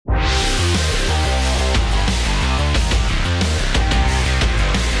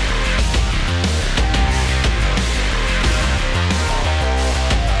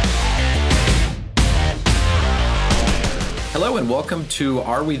welcome to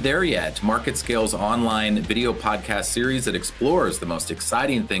Are We There Yet? Market Scale's online video podcast series that explores the most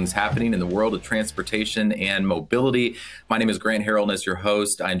exciting things happening in the world of transportation and mobility. My name is Grant Harrell, and as your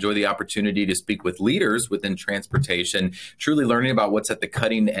host, I enjoy the opportunity to speak with leaders within transportation, truly learning about what's at the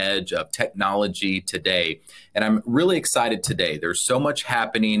cutting edge of technology today. And I'm really excited today. There's so much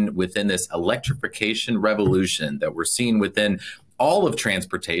happening within this electrification revolution that we're seeing within all of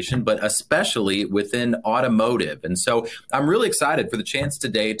transportation, but especially within automotive. And so I'm really excited for the chance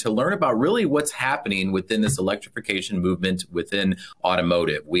today to learn about really what's happening within this electrification movement within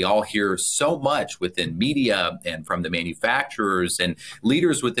automotive. We all hear so much within media and from the manufacturers and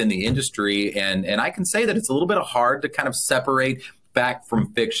leaders within the industry. And I can say that it's a little bit hard to kind of separate fact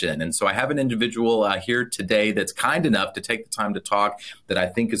from fiction. And so I have an individual here today that's kind enough to take the time to talk that I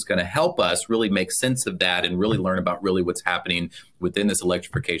think is going to help us really make sense of that and really learn about really what's happening within this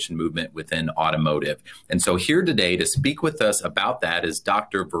electrification movement within automotive. And so here today to speak with us about that is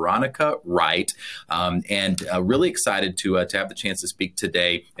Dr. Veronika Wright, and really excited to have the chance to speak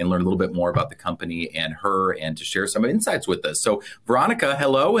today and learn a little bit more about the company and her and to share some insights with us. So Veronika,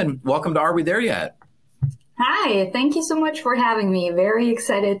 hello and welcome to Are We There Yet? Hi, thank you so much for having me. Very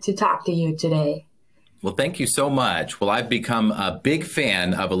excited to talk to you today. Well, thank you so much. Well, I've become a big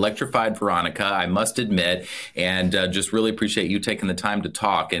fan of Electrified Veronika, I must admit, and just really appreciate you taking the time to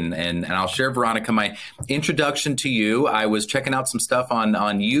talk. And I'll share, Veronika, my introduction to you. I was checking out some stuff on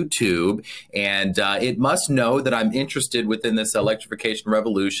YouTube, and it must know that I'm interested within this electrification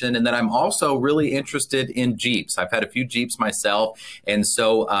revolution, and that I'm also really interested in Jeeps. I've had a few Jeeps myself, and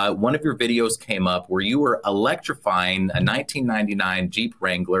so one of your videos came up where you were electrifying a 1999 Jeep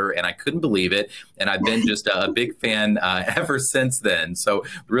Wrangler, and I couldn't believe it, and I've been just a big fan ever since then. So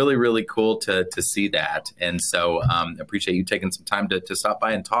really, really cool to see that. And so appreciate you taking some time to stop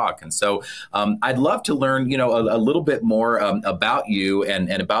by and talk. And so I'd love to learn, a little bit more about you and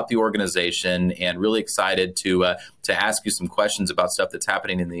about the organization, and really excited to ask you some questions about stuff that's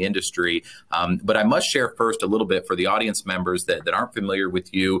happening in the industry. But I must share first a little bit for the audience members that aren't familiar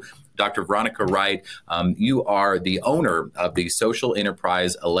with you. Dr. Veronika Wright, you are the owner of the social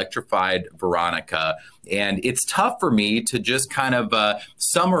enterprise Electrified Veronika. And it's tough for me to just kind of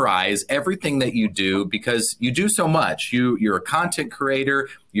summarize everything that you do because you do so much. You're a content creator.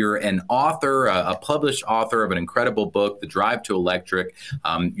 You're an author, a published author of an incredible book, The Drive to Electric.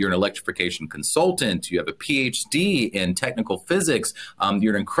 You're an electrification consultant. You have a Ph.D. in technical physics.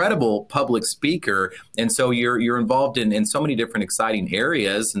 You're an incredible public speaker. And so you're involved in so many different exciting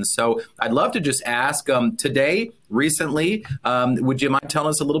areas. And so I'd love to just ask recently, would you mind telling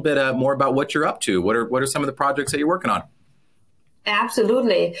us a little bit more about what you're up to? What are some of the projects that you're working on?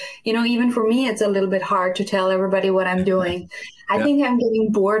 Absolutely. Even for me, it's a little bit hard to tell everybody what I'm doing. I think I'm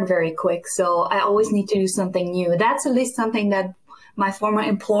getting bored very quick, so I always need to do something new. That's at least something that my former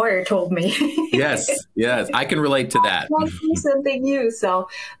employer told me. Yes, I can relate to that. I want to do something new,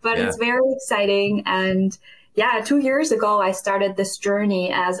 it's very exciting. And 2 years ago, I started this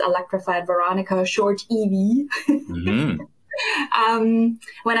journey as Electrified Veronika, short EV. Mm-hmm.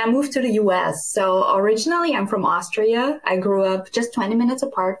 When I moved to the US. So originally I'm from Austria. I grew up just 20 minutes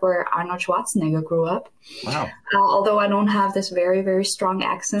apart where Arnold Schwarzenegger grew up. Wow. Although I don't have this very, very strong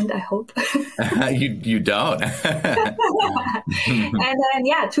accent, I hope. You don't. And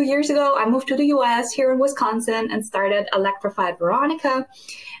then, 2 years ago, I moved to the US here in Wisconsin and started Electrified Veronika.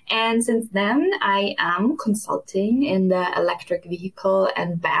 And since then, I am consulting in the electric vehicle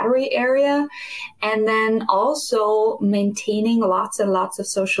and battery area, and then also maintaining lots and lots of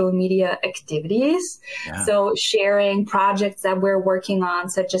social media activities. Yeah. So sharing projects that we're working on,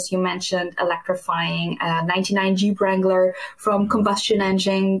 such as you mentioned, electrifying a 99 Jeep Wrangler from combustion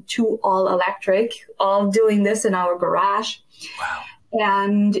engine to all electric, all doing this in our garage. Wow.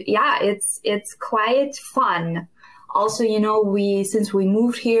 And it's quite fun. Also, since we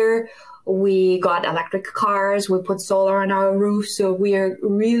moved here, we got electric cars, we put solar on our roof. So we're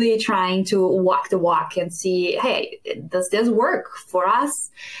really trying to walk the walk and see, hey, does this work for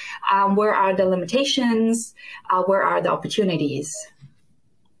us? Where are the limitations? Where are the opportunities?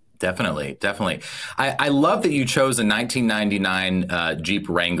 Definitely. I love that you chose a 1999 Jeep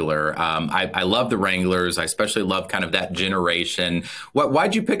Wrangler. I love the Wranglers. I especially love kind of that generation.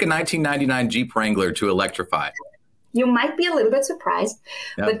 Why'd you pick a 1999 Jeep Wrangler to electrify? You might be a little bit surprised,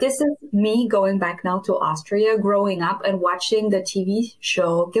 but this is me going back now to Austria, growing up and watching the TV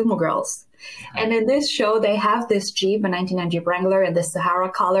show Gilmore Girls. And in this show, they have this Jeep, a 1999 Jeep Wrangler in the Sahara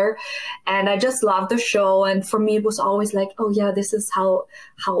color. And I just love the show. And for me, it was always like, oh, yeah, this is how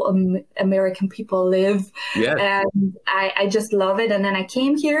American people live. Yes. And I just love it. And then I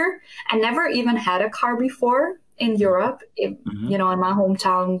came here. I never even had a car before. in Europe. You know, in my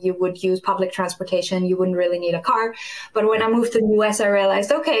hometown, you would use public transportation. You wouldn't really need a car. But when I moved to the US, I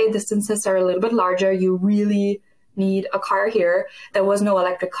realized, okay, distances are a little bit larger. You really need a car here. There was no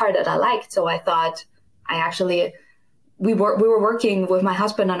electric car that I liked. So I thought we were working with my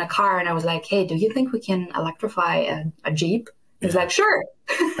husband on a car, and I was like, hey, do you think we can electrify a Jeep? He's like, sure.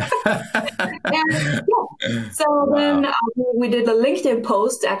 So then we did a LinkedIn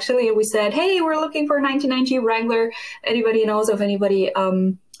post, actually, and we said, hey, we're looking for a 1999 Jeep Wrangler. Anybody knows of anybody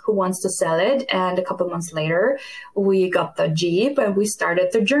who wants to sell it? And a couple months later, we got the Jeep and we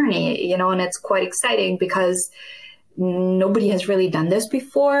started the journey, you know, and it's quite exciting because nobody has really done this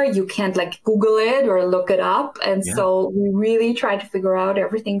before. You can't like Google it or look it up. And so we really tried to figure out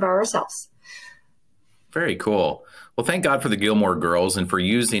everything by ourselves. Very cool. Well, thank God for the Gilmore Girls and for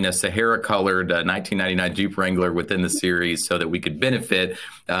using a Sahara-colored 1999 Jeep Wrangler within the series so that we could benefit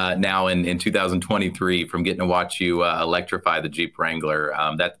now in 2023 from getting to watch you electrify the Jeep Wrangler.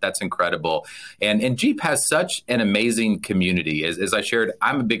 That's incredible. And Jeep has such an amazing community. As I shared,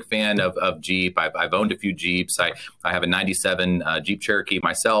 I'm a big fan of Jeep. I've owned a few Jeeps. I have a 97 Jeep Cherokee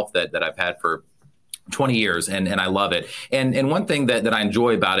myself that I've had for 20 years, and I love it. And one thing that I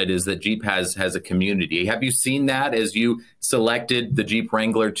enjoy about it is that Jeep has a community. Have you seen that as you selected the Jeep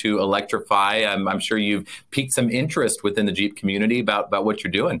Wrangler to electrify? I'm sure you've piqued some interest within the Jeep community about what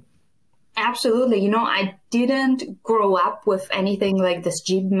you're doing. Absolutely. You know, I didn't grow up with anything like this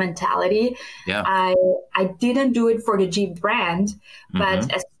Jeep mentality. Yeah. I didn't do it for the Jeep brand,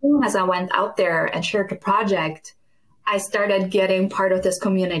 but as soon as I went out there and shared the project, I started getting part of this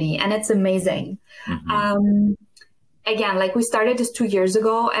community, and it's amazing. Again, like we started this 2 years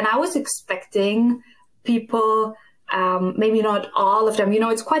ago, and I was expecting people, maybe not all of them, you know,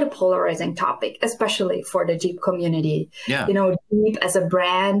 it's quite a polarizing topic, especially for the Jeep community. Yeah. You know, Jeep as a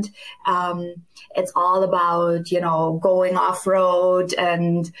brand, it's all about, you know, going off-road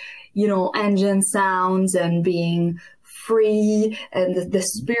and, you know, engine sounds and being free and the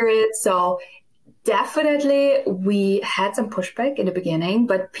spirit. So definitely, we had some pushback in the beginning,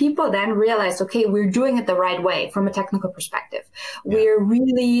 but people then realized, okay, we're doing it the right way from a technical perspective. Yeah. We're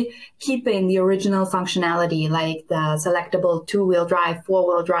really keeping the original functionality, like the selectable 2-wheel drive,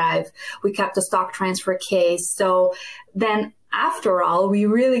 4-wheel drive. We kept the stock transfer case. So then after all, we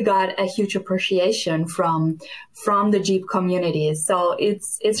really got a huge appreciation from the Jeep community. So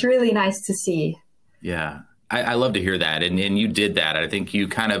it's really nice to see. Yeah. I love to hear that. And you did that. I think you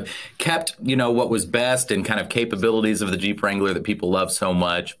kind of kept, you know, what was best and kind of capabilities of the Jeep Wrangler that people love so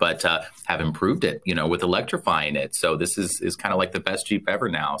much, but have improved it, you know, with electrifying it. So this is kind of like the best Jeep ever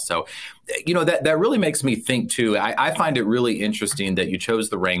now. So, you know, that really makes me think, too. I find it really interesting that you chose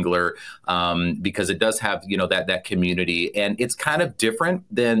the Wrangler because it does have, you know, that community. And it's kind of different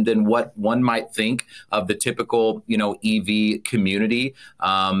than what one might think of the typical, you know, EV community.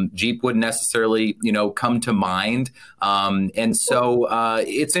 Jeep wouldn't necessarily, you know, come to mind. And so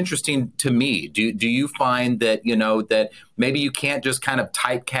it's interesting to me. Do you find that, you know, that maybe you can't just kind of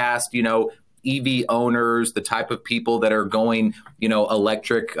typecast, you know, EV owners, the type of people that are going, you know,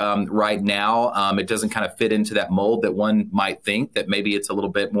 electric right now? It doesn't kind of fit into that mold that one might think, that maybe it's a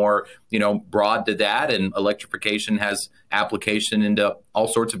little bit more, you know, broad to that. And electrification has application into all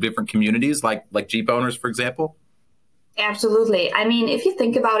sorts of different communities, like Jeep owners, for example. Absolutely. I mean, if you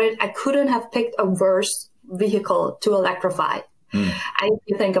think about it, I couldn't have picked a worse vehicle to electrify. I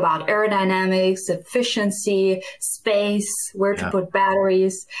think about aerodynamics, efficiency, space, where to put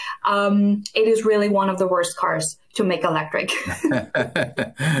batteries. It is really one of the worst cars to make electric.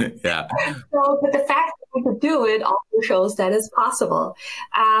 Yeah. So, but the fact that we could do it also shows that it's possible.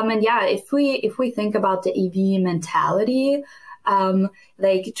 And yeah, if we think about the EV mentality,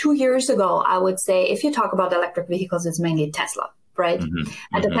 like 2 years ago, I would say if you talk about electric vehicles, it's mainly Tesla. Right.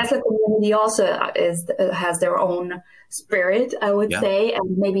 And the Tesla community also has their own spirit, I would say,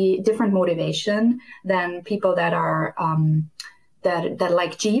 and maybe different motivation than people that are that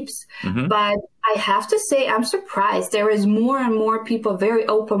like Jeeps. But I have to say, I'm surprised. There is more and more people very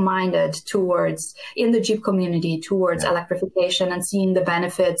open-minded in the Jeep community towards electrification and seeing the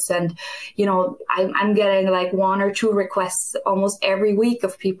benefits. And, you know, I'm getting like 1 or 2 requests almost every week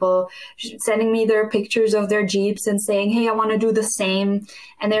of people sending me their pictures of their Jeeps and saying, hey, I want to do the same.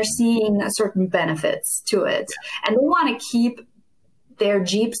 And they're seeing certain benefits to it. And they want to keep their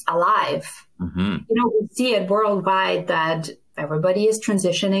Jeeps alive. You know, we see it worldwide that everybody is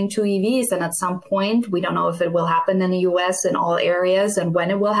transitioning to EVs. And at some point, we don't know if it will happen in the US in all areas and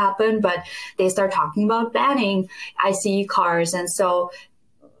when it will happen, but they start talking about banning ICE cars. And so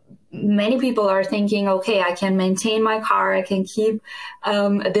many people are thinking, okay, I can maintain my car. I can keep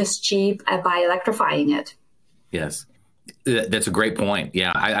this Jeep by electrifying it. Yes. That's a great point.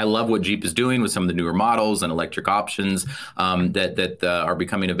 Yeah, I love what Jeep is doing with some of the newer models and electric options that are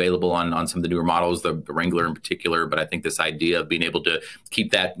becoming available on some of the newer models, the Wrangler in particular. But I think this idea of being able to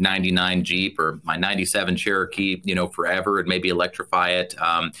keep that 99 Jeep or my 97 Cherokee, forever and maybe electrify it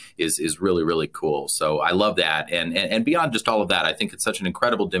is really, really cool. So I love that. And beyond just all of that, I think it's such an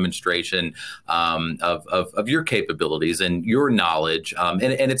incredible demonstration of your capabilities and your knowledge. And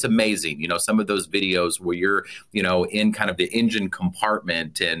it's amazing, some of those videos where you're, in kind of the engine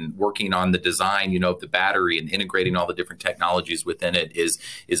compartment and working on the design, of the battery and integrating all the different technologies within it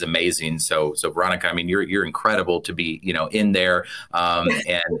is amazing. So Veronika, I mean, you're incredible to be, in there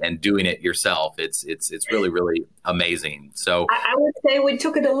and doing it yourself. It's really, really amazing. So I would say we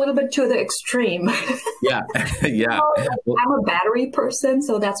took it a little bit to the extreme. Yeah, yeah. I'm a battery person,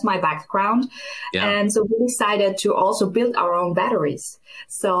 so that's my background. Yeah. And so we decided to also build our own batteries.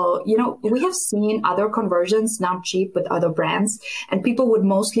 So, we have seen other conversions, not Jeep, but other brands, and people would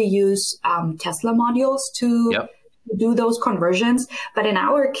mostly use Tesla modules to do those conversions. But in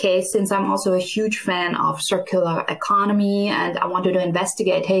our case, since I'm also a huge fan of circular economy and I wanted to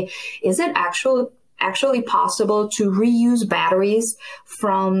investigate, hey, is it actually possible to reuse batteries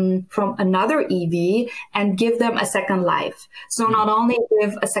from another EV and give them a second life? So not only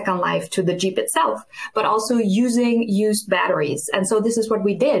give a second life to the Jeep itself, but also using used batteries. And so this is what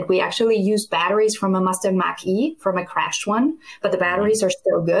we did. We actually used batteries from a Mustang Mach-E, from a crashed one, but the batteries are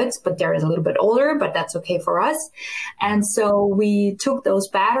still good, but they're a little bit older, but that's okay for us. And so we took those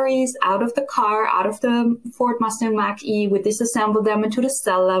batteries out of the car, out of the Ford Mustang Mach-E, we disassembled them into the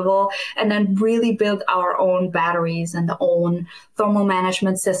cell level, and then really built our own batteries and the own thermal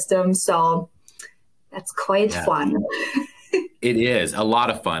management system. So that's quite fun. It is a lot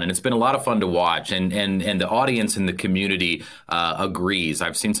of fun, and it's been a lot of fun to watch, and the audience and the community agrees.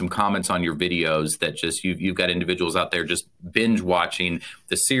 I've seen some comments on your videos that just you've got individuals out there just binge watching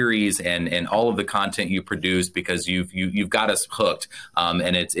the series and all of the content you produce because you've got us hooked,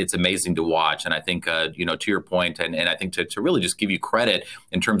 and it's amazing to watch. And I think to your point, and I think to really just give you credit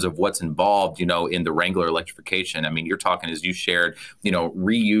in terms of what's involved, in the Wrangler electrification. I mean, you're talking, as you shared,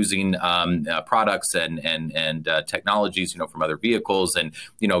 reusing products and technologies, from other vehicles, and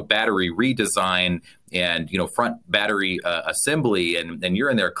battery redesign, and front battery assembly, and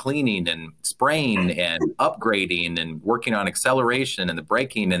you're in there cleaning and spraying and upgrading and working on acceleration and the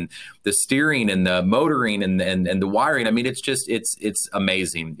braking and the steering and the motoring and the wiring. I mean, it's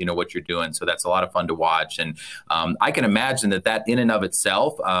amazing, what you're doing. So that's a lot of fun to watch, and I can imagine that in and of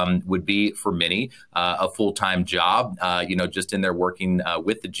itself would be for many a full-time job, just in there working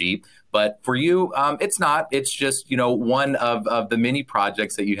with the Jeep. But for you, it's not. It's just, one of the many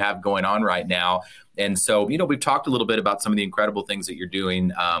projects that you have going on right now. And so, we've talked a little bit about some of the incredible things that you're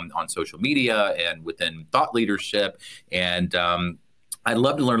doing on social media and within thought leadership. And I'd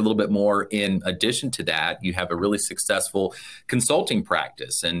love to learn a little bit more. In addition to that, you have a really successful consulting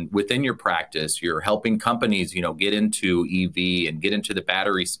practice. And within your practice, you're helping companies, get into EV and get into the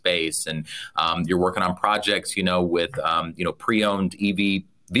battery space. And you're working on projects, with, pre-owned EV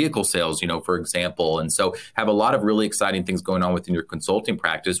vehicle sales, for example. And so have a lot of really exciting things going on within your consulting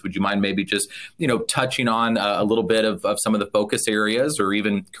practice. Would you mind maybe just, touching on a little bit of some of the focus areas or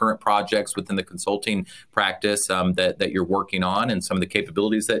even current projects within the consulting practice that you're working on and some of the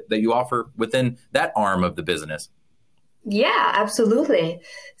capabilities that you offer within that arm of the business? Yeah, absolutely.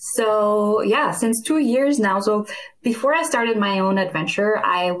 So since 2 years now. So before I started my own adventure,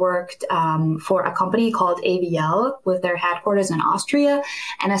 I worked for a company called AVL with their headquarters in Austria.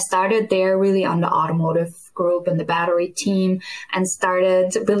 And I started there really on the automotive group and the battery team and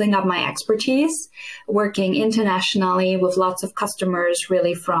started building up my expertise, working internationally with lots of customers,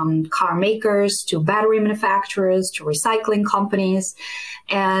 really from car makers to battery manufacturers to recycling companies.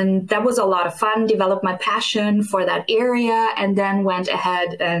 And that was a lot of fun, developed my passion for that area, and then went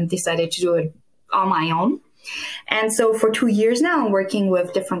ahead and decided to do it on my own. And so for 2 years now, I'm working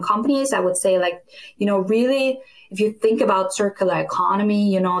with different companies. I would say really, if you think about circular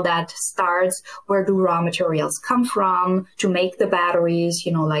economy, that starts where do raw materials come from to make the batteries,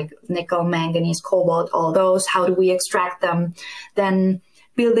 like nickel, manganese, cobalt, all those. How do we extract them? Then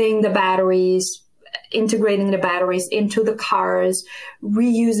building the batteries, integrating the batteries into the cars,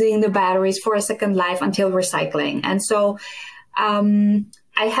 reusing the batteries for a second life until recycling. And so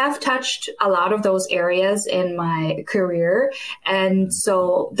I have touched a lot of those areas in my career. And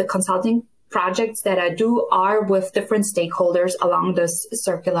so the consulting projects that I do are with different stakeholders along this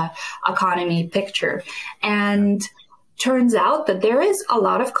circular economy picture. And turns out that there is a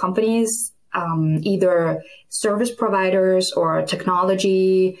lot of companies, either service providers or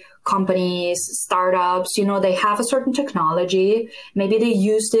technology companies, startups, they have a certain technology. Maybe they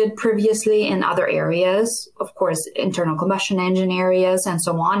used it previously in other areas, of course, internal combustion engine areas and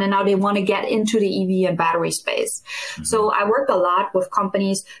so on. And now they want to get into the EV and battery space. Mm-hmm. So I work a lot with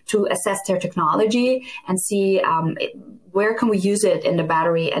companies to assess their technology and see where can we use it in the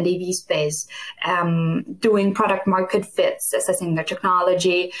battery and EV space, doing product market fits, assessing their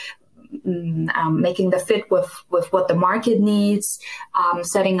technology, making the fit with what the market needs,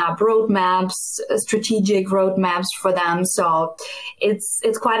 setting up roadmaps, strategic roadmaps for them. So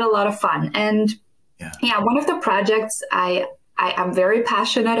it's quite a lot of fun. And one of the projects I am very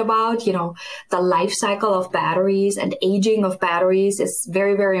passionate about, the life cycle of batteries and aging of batteries is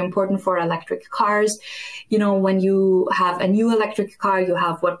very, very important for electric cars. When you have a new electric car, you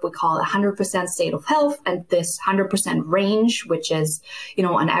have what we call 100% state of health and this 100% range, which is,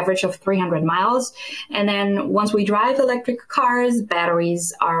 an average of 300 miles. And then once we drive electric cars,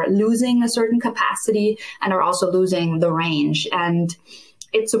 batteries are losing a certain capacity and are also losing the range. And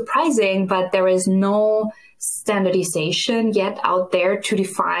it's surprising, but there is no standardization yet out there to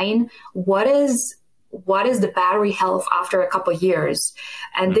define what is the battery health after a couple of years.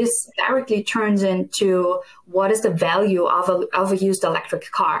 And this directly turns into what is the value of a used electric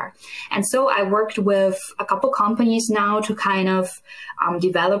car. And so I worked with a couple companies now to kind of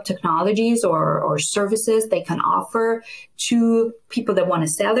develop technologies or services they can offer to people that want to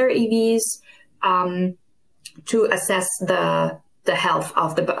sell their EVs, to assess the health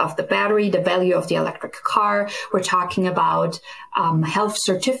of the battery, the value of the electric car. We're talking about health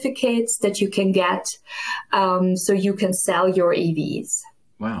certificates that you can get so you can sell your EVs.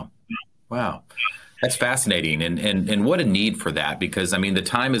 Wow. That's fascinating. And what a need for that, because the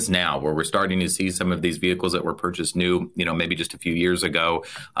time is now where we're starting to see some of these vehicles that were purchased new, maybe just a few years ago,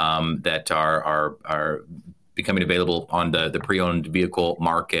 that are becoming available on the pre-owned vehicle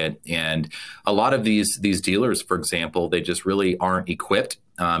market. And a lot of these dealers, for example, they just really aren't equipped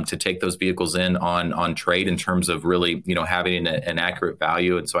to take those vehicles in on trade in terms of really, having an accurate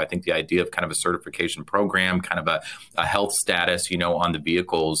value. And so I think the idea of kind of a certification program, kind of a health status, on the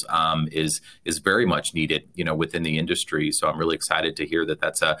vehicles is very much needed, within the industry. So I'm really excited to hear that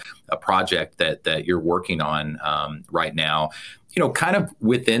that's a project that you're working on right now. Kind of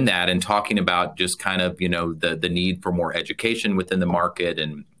within that and talking about just kind of, the need for more education within the market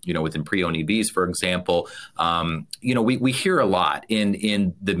and, within pre-owned EVs, for example, we hear a lot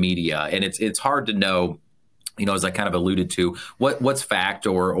in the media, and it's hard to know, as I kind of alluded to, what's fact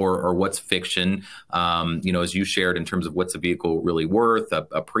or what's fiction, as you shared in terms of what's a vehicle really worth,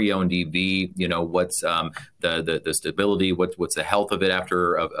 a pre-owned EV, what's the stability, what's the health of it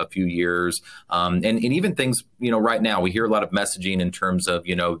after a few years, and even things, right now we hear a lot of messaging in terms of,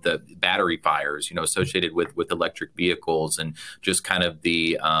 the battery fires, associated with electric vehicles, and just kind of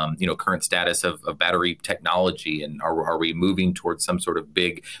the, current status of battery technology, and are we moving towards some sort of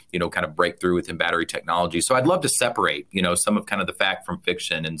big, kind of breakthrough within battery technology. So I'd love to separate, some of kind of the fact from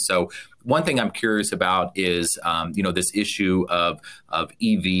fiction. And so one thing I'm curious about is, this issue of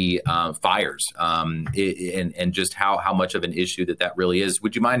EV fires, and just how much of an issue that really is.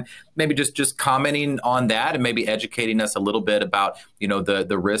 Would you mind maybe just commenting on that and maybe educating us a little bit about,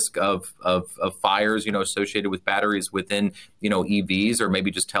 the risk of fires, associated with batteries within, EVs, or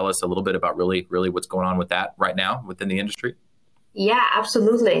maybe just tell us a little bit about really what's going on with that right now within the industry? Yeah,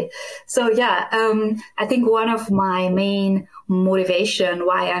 absolutely. So I think one of my main motivation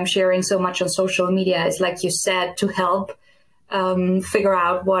why I'm sharing so much on social media is, like you said, to help figure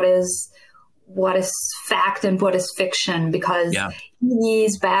out what is fact and what is fiction, because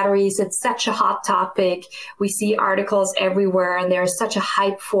EVs, batteries, it's such a hot topic. We see articles everywhere and there's such a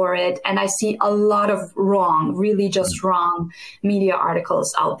hype for it. And I see a lot of really just wrong media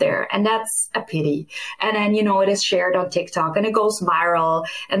articles out there. And that's a pity. And then, it is shared on TikTok and it goes viral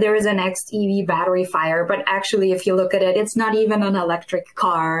and there is a next EV battery fire. But actually, if you look at it, it's not even an electric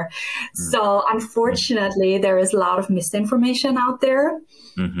car. So unfortunately, there is a lot of misinformation out there.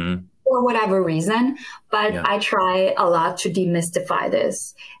 For whatever reason, but I try a lot to demystify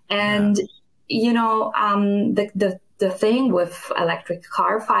this. And, the thing with electric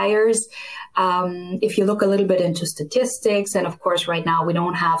car fires, if you look a little bit into statistics, and of course, right now we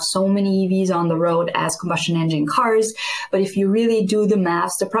don't have so many EVs on the road as combustion engine cars, but if you really do the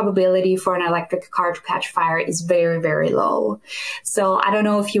maths, the probability for an electric car to catch fire is very, very low. So I don't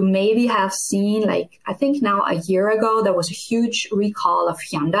know if you maybe have seen, I think now a year ago, there was a huge recall of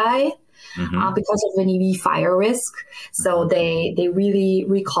Hyundai. Because of an EV fire risk. So they really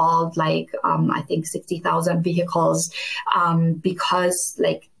recalled I think 60,000 vehicles because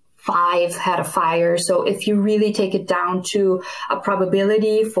 5 had a fire. So if you really take it down to a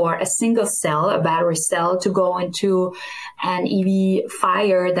probability for a single cell, a battery cell, to go into an EV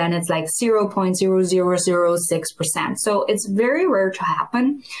fire, then it's like 0.0006%. So it's very rare to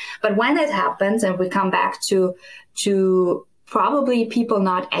happen. But when it happens, and we come back to probably people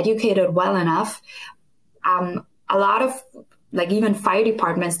not educated well enough, a lot of like even fire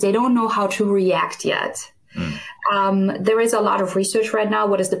departments, they don't know how to react yet. There is a lot of research right now.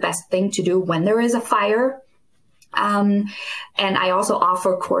 What is the best thing to do when there is a fire? And I also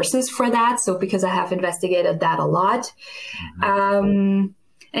offer courses for that. So because I have investigated that a lot. And,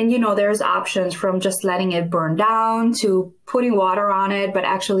 you know, there's options from just letting it burn down to putting water on it. But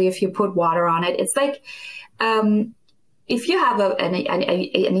actually, if you put water on it, it's like, if you have an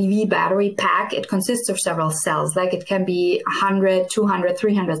EV battery pack, it consists of several cells. Like it can be 100, 200,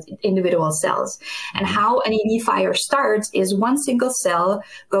 300 individual cells. And how an EV fire starts is one single cell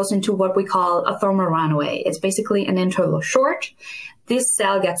goes into what we call a thermal runaway. It's basically an internal short. This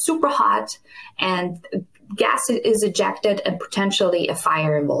cell gets super hot and gas is ejected and potentially a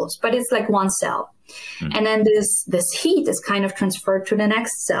fire evolves. But it's like one cell. And then this heat is kind of transferred to the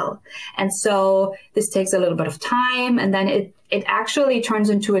next cell. And so this takes a little bit of time, and then it actually turns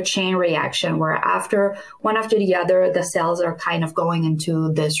into a chain reaction where one after the other, the cells are kind of going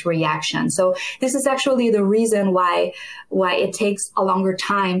into this reaction. So this is actually the reason why it takes a longer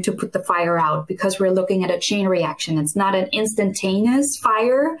time to put the fire out, because we're looking at a chain reaction. It's not an instantaneous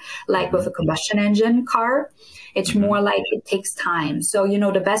fire like with a combustion engine car. It's more like it takes time. So, you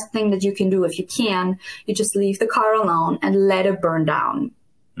know, the best thing that you can do, if you can, you just leave the car alone and let it burn down.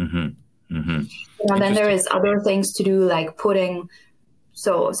 You know, then there is other things to do, like putting.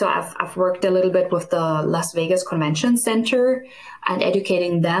 So I've worked a little bit with the Las Vegas Convention Center and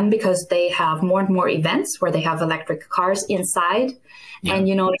educating them, because they have more and more events where they have electric cars inside. And,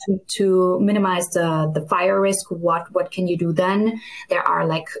 you know, to minimize the fire risk, what can you do then? There are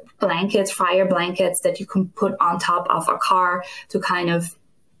like blankets, fire blankets that you can put on top of a car to kind of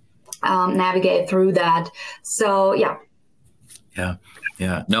navigate through that. So, yeah. Yeah.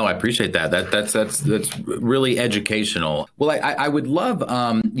 No, I appreciate that. That's really educational. Well, I would love,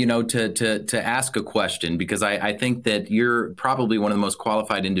 you know, to ask a question, because I think that you're probably one of the most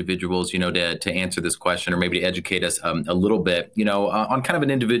qualified individuals, you know, to answer this question, or maybe to educate us a little bit, you know, on kind of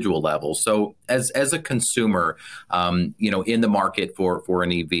an individual level. So as a consumer, you know, in the market for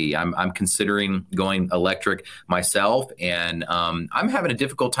an EV, I'm considering going electric myself, and I'm having a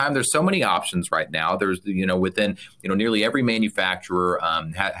difficult time. There's so many options right now. There's, you know, within, you know, nearly every manufacturer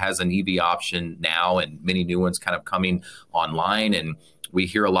has an EV option now, and many new ones kind of coming online. And we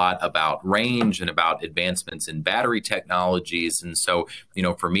hear a lot about range and about advancements in battery technologies. And so, you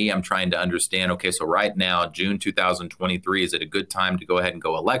know, for me, I'm trying to understand, okay, so right now, June 2023, is it a good time to go ahead and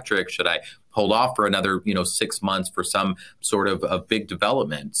go electric? Should I hold off for another, you know, 6 months for some sort of big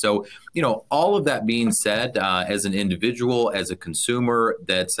development? So, you know, all of that being said, as an individual, as a consumer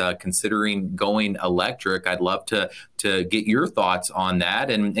that's considering going electric, I'd love to get your thoughts on that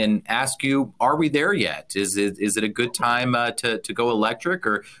and ask you, are we there yet? Is it a good time to go electric,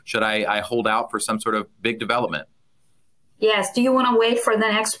 or should I hold out for some sort of big development? Yes. Do you want to wait for the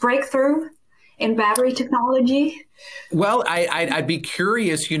next breakthrough in battery technology? Well, I'd be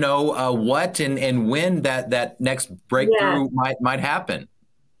curious, you know, what and when that next breakthrough might happen.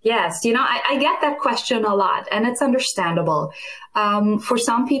 Yes, you know, I get that question a lot, and it's understandable. For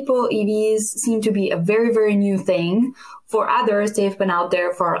some people, EVs seem to be a very, very new thing. For others, they've been out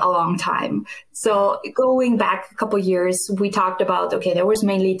there for a long time. So going back a couple of years, we talked about, okay, there was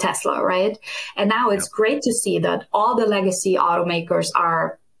mainly Tesla, right? And now it's great to see that all the legacy automakers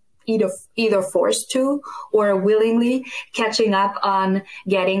are either forced to or willingly catching up on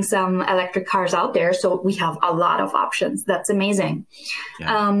getting some electric cars out there. So we have a lot of options. That's amazing.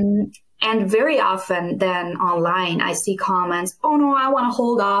 Yeah. And very often then online, I see comments, oh no, I want to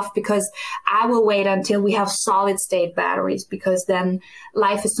hold off because I will wait until we have solid state batteries, because then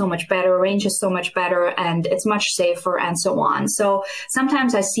life is so much better, range is so much better, and it's much safer, and so on. So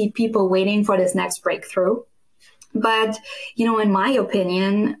sometimes I see people waiting for this next breakthrough. But, you know, in my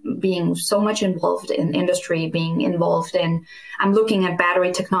opinion, being so much involved in industry, I'm looking at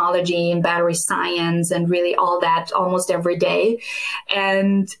battery technology and battery science and really all that almost every day.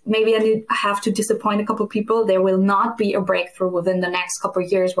 And maybe I have to disappoint a couple of people. There will not be a breakthrough within the next couple of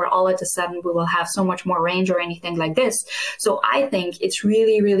years where all of a sudden we will have so much more range or anything like this. So I think it's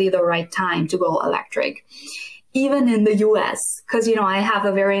really, really the right time to go electric, even in the US, because, you know, I have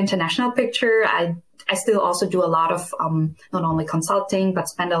a very international picture. I I still also do a lot of not only consulting, but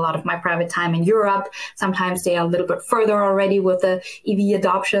spend a lot of my private time in Europe. Sometimes they are a little bit further already with the EV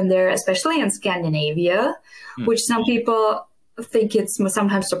adoption there, especially in Scandinavia, which some people think it's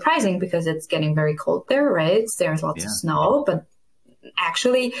sometimes surprising because it's getting very cold there, right? There's lots of snow, but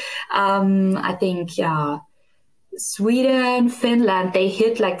actually, I think Sweden, Finland, they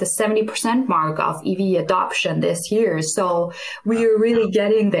hit like the 70% mark of EV adoption this year. So we are really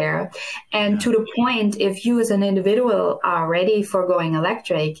getting there. And to the point, if you as an individual are ready for going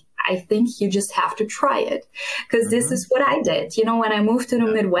electric, I think you just have to try it. Because this is what I did. You know, when I moved to the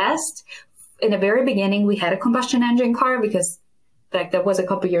Midwest, in the very beginning, we had a combustion engine car because like that was a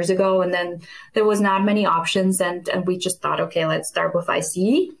couple years ago, and then there was not many options, and we just thought, okay, let's start with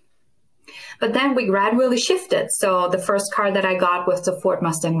ICE. But then we gradually shifted. So the first car that I got was the Ford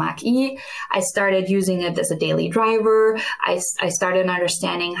Mustang Mach-E. I started using it as a daily driver. I started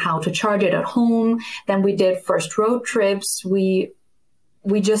understanding how to charge it at home. Then we did first road trips. We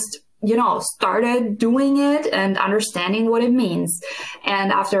just, you know, started doing it and understanding what it means.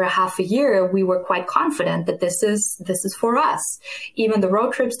 And after a half a year, we were quite confident that this is for us. Even the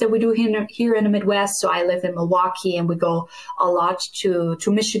road trips that we do here in the Midwest. So I live in Milwaukee and we go a lot to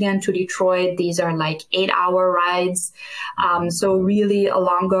Michigan, to Detroit. These are like 8-hour rides. So really a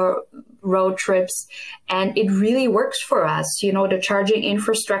longer road trips, and it really works for us. You know, the charging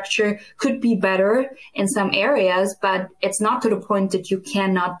infrastructure could be better in some areas, but it's not to the point that you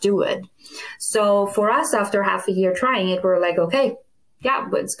cannot do it. So for us, after half a year trying it, we're like, okay, yeah,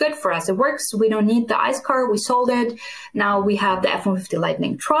 but it's good for us. It works. We don't need the ICE car. We sold it. Now we have the F-150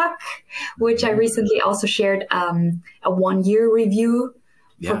 Lightning truck, which I recently also shared a 1-year review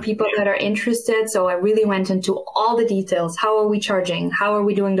for people that are interested. So I really went into all the details. How are we charging? How are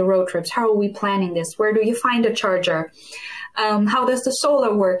we doing the road trips? How are we planning this? Where do you find a charger? How does the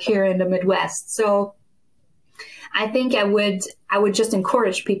solar work here in the Midwest? So I think I would just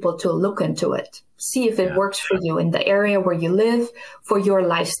encourage people to look into it, see if it works for you in the area where you live, for your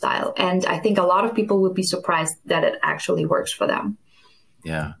lifestyle. And I think a lot of people would be surprised that it actually works for them.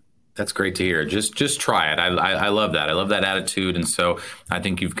 Yeah. That's great to hear. Just try it. I love that. I love that attitude. And so I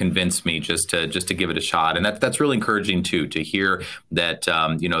think you've convinced me just to give it a shot. And that's really encouraging too, to hear that,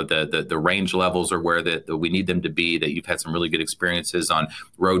 you know, the range levels are where that we need them to be, that you've had some really good experiences on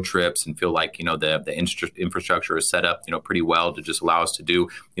road trips and feel like, you know, the infrastructure is set up, you know, pretty well to just allow us to do,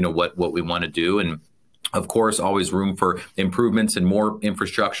 you know, what we want to do. And of course, always room for improvements and more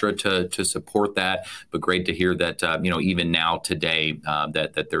infrastructure to support that. But great to hear that, you know, even now today,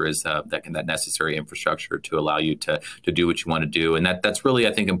 that there is that necessary infrastructure to allow you to do what you want to do. And that's really,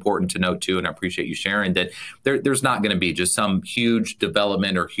 I think, important to note, too. And I appreciate you sharing that there's not going to be just some huge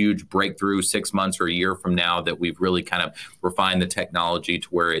development or huge breakthrough 6 months or a year from now that we've really kind of refined the technology to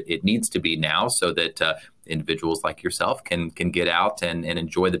where it needs to be now, so that individuals like yourself can get out and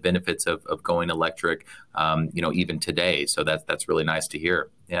enjoy the benefits of going electric, you know, even today. So that's really nice to hear.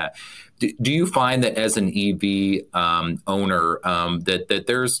 Yeah. Do you find that as an EV owner, that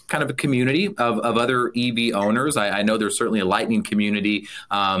there's kind of a community of other EV owners? I know there's certainly a Lightning community,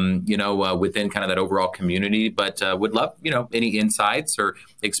 you know, within kind of that overall community, but would love, you know, any insights or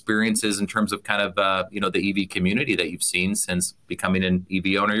experiences in terms of kind of, you know, the EV community that you've seen since becoming an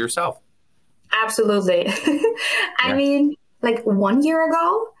EV owner yourself. Absolutely. I mean, like 1 year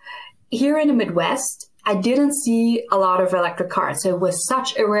ago, here in the Midwest, I didn't see a lot of electric cars. It was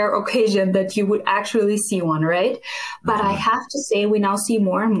such a rare occasion that you would actually see one, right? But I have to say, we now see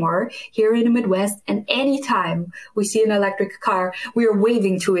more and more here in the Midwest. And anytime we see an electric car, we are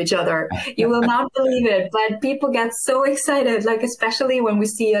waving to each other. You will not believe it, but people get so excited, like especially when we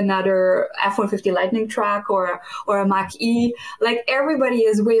see another F-150 Lightning truck or a Mach-E. Like everybody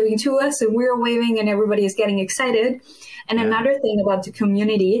is waving to us and we're waving and everybody is getting excited. And another thing about the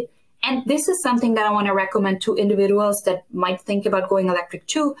community, and this is something that I want to recommend to individuals that might think about going electric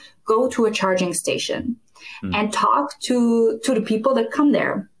too, go to a charging station and talk to the people that come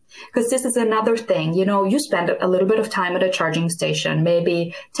there. Because this is another thing, you know, you spend a little bit of time at a charging station,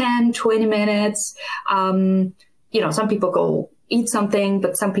 maybe 10, 20 minutes. You know, some people go eat something,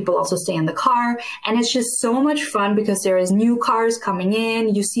 but some people also stay in the car. And it's just so much fun because there is new cars coming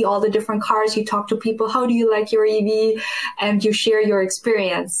in. You see all the different cars. You talk to people. How do you like your EV? And you share your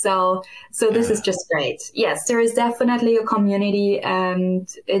experience. So this is just great. Yes, there is definitely a community and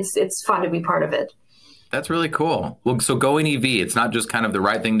it's fun to be part of it. That's really cool. Well, so going EV, it's not just kind of the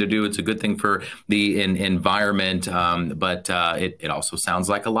right thing to do. It's a good thing for the environment, but it also sounds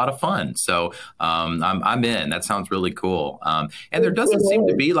like a lot of fun. So I'm in. That sounds really cool. And there doesn't seem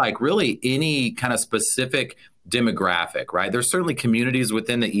to be like really any kind of specific demographic, right? There's certainly communities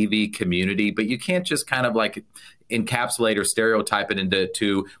within the EV community, but you can't just kind of like encapsulate or stereotype it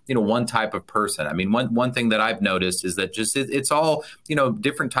into one type of person. I mean, one thing that I've noticed is that just it's all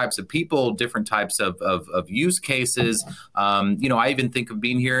different types of people, different types of use cases. I even think of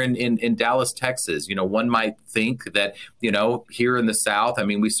being here in Dallas, Texas. One might think that here in the South, I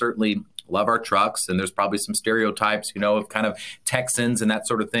mean, we certainly love our trucks, and there's probably some stereotypes, of kind of Texans and that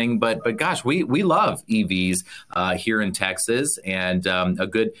sort of thing. But gosh, we love EVs here in Texas, and a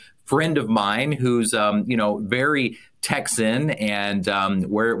good friend of mine who's very Texan and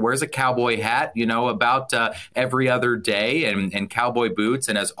wears a cowboy hat, about every other day, and cowboy boots,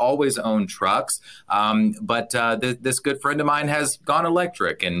 and has always owned trucks. But this good friend of mine has gone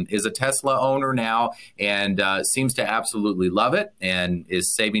electric and is a Tesla owner now, and seems to absolutely love it, and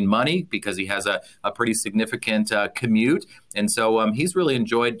is saving money because he has a pretty significant commute. And so he's really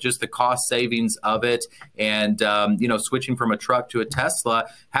enjoyed just the cost savings of it. And, switching from a truck to a Tesla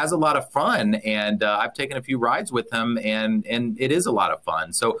has a lot of fun. And I've taken a few rides with him, and it is a lot of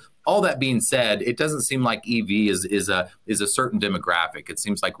fun. So all that being said, it doesn't seem like EV is a certain demographic. It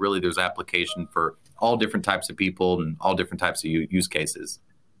seems like really there's application for all different types of people and all different types of use cases.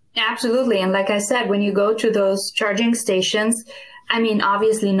 Absolutely. And like I said, when you go to those charging stations, I mean,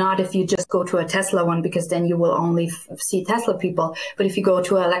 obviously not if you just go to a Tesla one, because then you will only see Tesla people. But if you go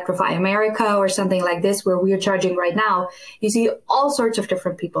to Electrify America or something like this, where we are charging right now, you see all sorts of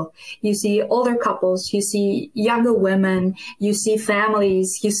different people. You see older couples, you see younger women, you see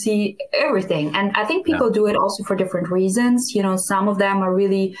families, you see everything. And I think people do it also for different reasons. Some of them are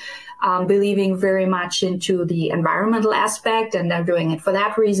really believing very much into the environmental aspect, and they're doing it for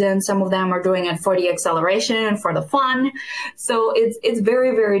that reason. Some of them are doing it for the acceleration and for the fun. So it's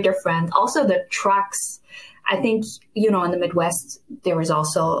very, very different. Also, the trucks, I think, in the Midwest, there is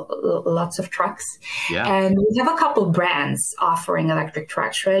also lots of trucks. Yeah. And we have a couple brands offering electric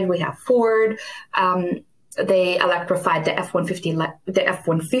trucks, right? We have Ford. They electrified the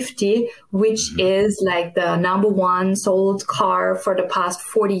F-150, which is like the number one sold car for the past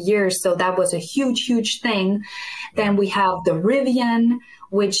 40 years. So that was a huge, huge thing. Then we have the Rivian,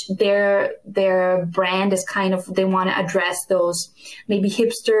 which their brand is kind of, they want to address those maybe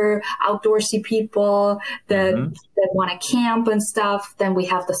hipster, outdoorsy people that want to camp and stuff. Then we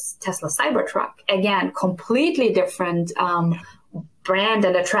have the Tesla Cybertruck. Again, completely different brand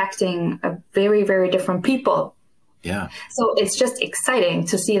and attracting a very, very different people. Yeah. So it's just exciting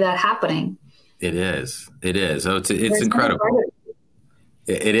to see that happening. It is. So it's incredible.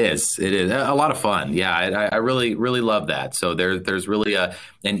 It is a lot of fun. Yeah. I really, really love that. So there's really an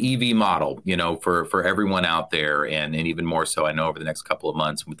EV model, for everyone out there, and even more so, I know, over the next couple of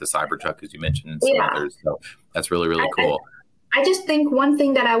months with the Cybertruck, as you mentioned, and some others. So that's really, really cool. I just think one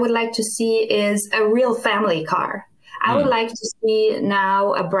thing that I would like to see is a real family car. I would like to see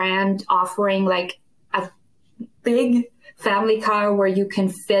now a brand offering like a big family car where you can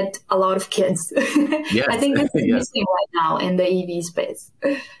fit a lot of kids. Yes. I think this is missing right now in the EV space.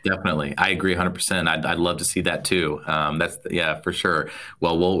 Definitely. I agree 100%. I'd love to see that too. That's for sure.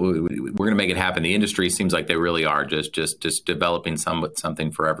 Well, we're going to make it happen. The industry seems like they really are just developing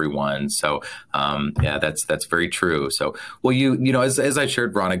something for everyone. So, that's very true. So, well, as I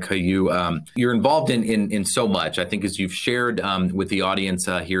shared, Veronika, you're involved in so much. I think as you've shared with the audience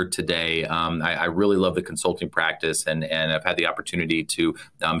here today, I really love the consulting practice, and I've had the opportunity to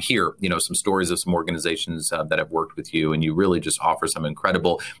hear, some stories of some organizations that have worked with you, and you really just offer some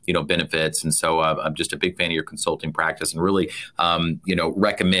incredible, benefits. And so I'm just a big fan of your consulting practice, and really,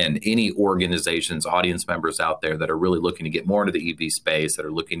 recommend any organizations, audience members out there that are really looking to get more into the EV space, that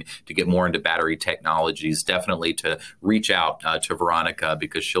are looking to get more into battery technologies, definitely to reach out to Veronika,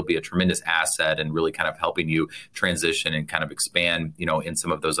 because she'll be a tremendous asset and really kind of helping you transition and kind of expand, in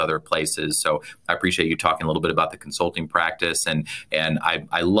some of those other places. So I appreciate you talking a little bit about the consulting practice, and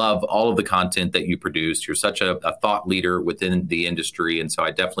I love all of the content that you produce. You're such a thought leader within the industry, and so I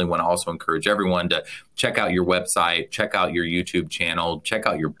definitely want to also encourage everyone to check out your website, check out your YouTube channel, check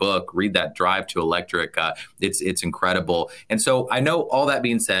out your book, read that Drive to Electric. It's incredible. And so I know, all that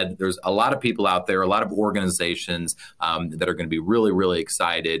being said, there's a lot of people out there, a lot of organizations that are going to be really, really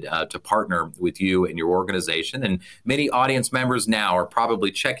excited to partner with you and your organization. And many audience members now are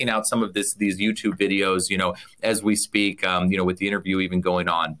probably checking out some of these YouTube videos, as we speak, with the interview even going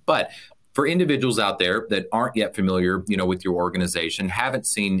on. But for individuals out there that aren't yet familiar, with your organization, haven't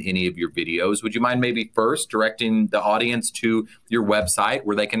seen any of your videos, would you mind maybe first directing the audience to your website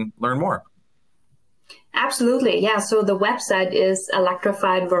where they can learn more? Absolutely. Yeah. So the website is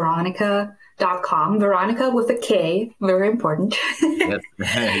electrifiedveronika.com. Veronika with a K, very important. Yes.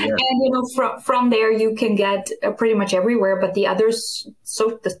 Yes. And from there you can get pretty much everywhere. But the others,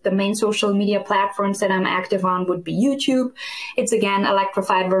 so the main social media platforms that I'm active on would be YouTube. It's again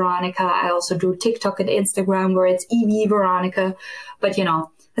Electrified Veronika. I also do TikTok and Instagram where it's EV Veronika. But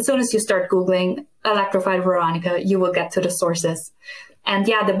as soon as you start Googling Electrified Veronika, you will get to the sources. And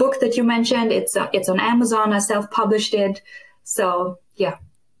yeah, the book that you mentioned, it's on Amazon. I self-published it. So yeah.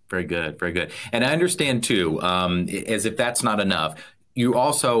 Very good. Very good. And I understand too, as if that's not enough, you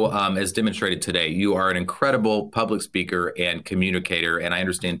also, as demonstrated today, you are an incredible public speaker and communicator. And I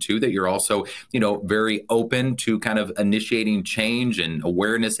understand too that you're also, very open to kind of initiating change and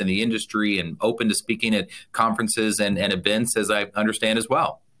awareness in the industry and open to speaking at conferences and events, as I understand as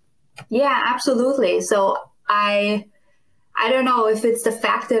well. Yeah, absolutely. So I don't know if it's the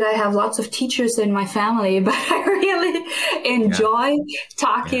fact that I have lots of teachers in my family, but I really enjoy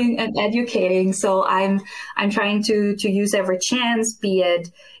talking and educating. So I'm trying to use every chance, be it,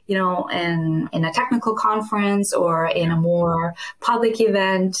 in a technical conference or in a more public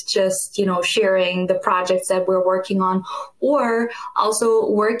event, just, sharing the projects that we're working on, or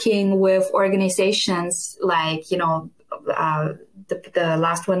also working with organizations like, the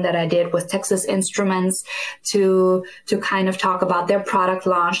last one that I did was Texas Instruments to kind of talk about their product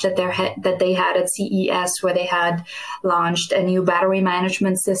launch that they had at CES, where they had launched a new battery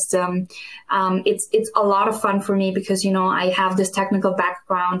management system. It's a lot of fun for me because, I have this technical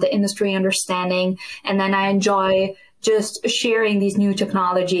background, the industry understanding, and then I enjoy just sharing these new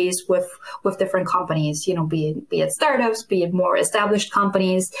technologies with different companies, be it startups, be it more established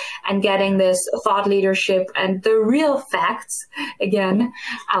companies, and getting this thought leadership and the real facts again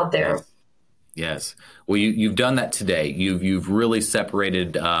out there. Yes. Well, you've done that today. You've really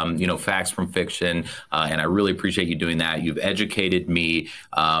separated, facts from fiction, and I really appreciate you doing that. You've educated me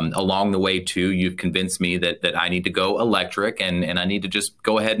along the way too. You've convinced me that I need to go electric, and I need to just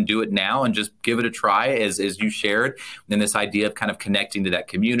go ahead and do it now and just give it a try, as you shared. And this idea of kind of connecting to that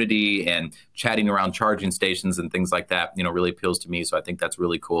community and chatting around charging stations and things like that, really appeals to me. So I think that's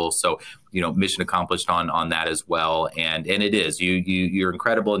really cool. So mission accomplished on that as well. And it is you're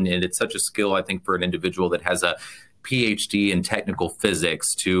incredible, and it's such a skill, I think, for an individual that has a Ph.D. in technical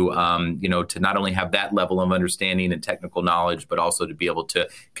physics to not only have that level of understanding and technical knowledge, but also to be able to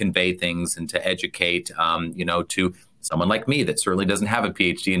convey things and to educate, to someone like me that certainly doesn't have a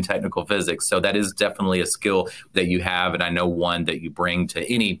Ph.D. in technical physics. So that is definitely a skill that you have, and I know one that you bring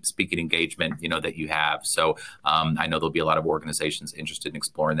to any speaking engagement, that you have. So I know there'll be a lot of organizations interested in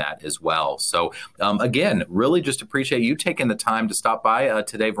exploring that as well. So again, really just appreciate you taking the time to stop by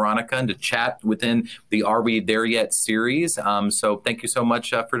today, Veronika, and to chat within the Are We There Yet series. So thank you so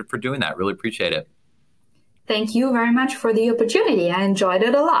much for doing that. Really appreciate it. Thank you very much for the opportunity. I enjoyed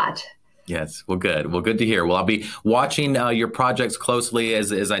it a lot. Yes. Well, good. Well, good to hear. Well, I'll be watching your projects closely,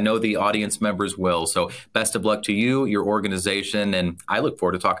 as I know the audience members will. So best of luck to you, your organization, and I look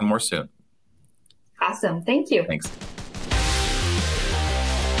forward to talking more soon. Awesome. Thank you. Thanks.